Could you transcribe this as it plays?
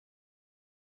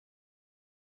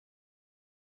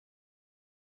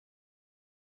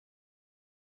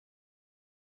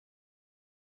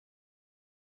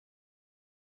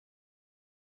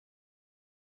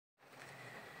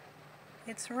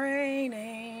It's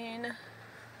raining.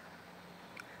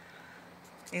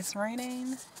 It's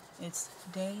raining. It's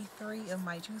day 3 of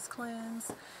my juice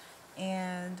cleanse,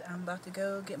 and I'm about to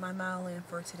go get my mile in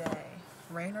for today.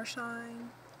 Rain or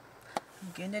shine,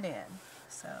 I'm getting it in.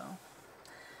 So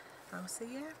I'll see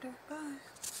you after. Bye.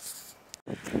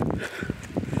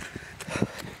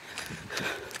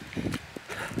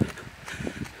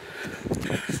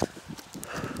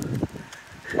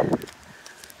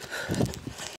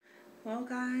 Well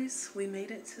guys, we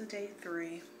made it to day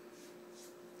 3.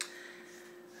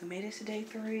 I made it to day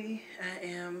 3. I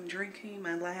am drinking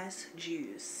my last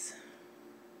juice.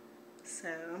 So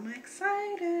I'm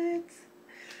excited.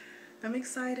 I'm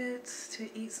excited to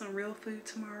eat some real food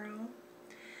tomorrow.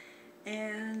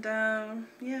 And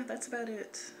yeah, that's about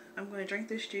it. I'm going to drink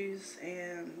this juice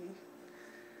and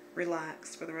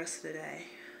relax for the rest of the day.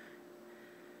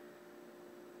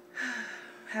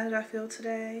 How did I feel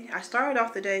today? I started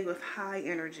off the day with high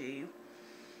energy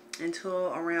until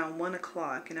around 1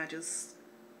 o'clock, and I just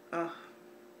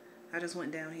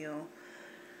went downhill.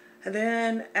 And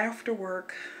then after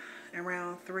work,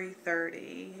 around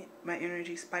 3:30, my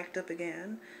energy spiked up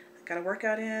again. I got a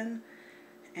workout in,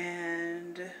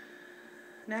 and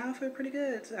now I feel pretty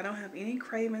good. I don't have any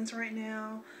cravings right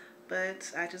now,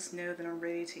 but I just know that I'm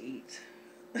ready to eat.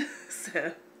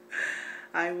 So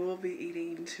I will be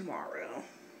eating tomorrow.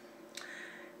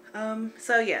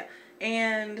 So yeah,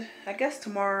 and I guess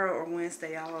tomorrow or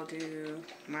Wednesday I'll do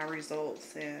my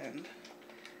results and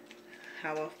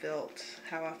how I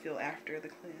feel after the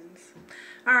cleanse.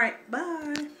 All right,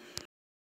 bye.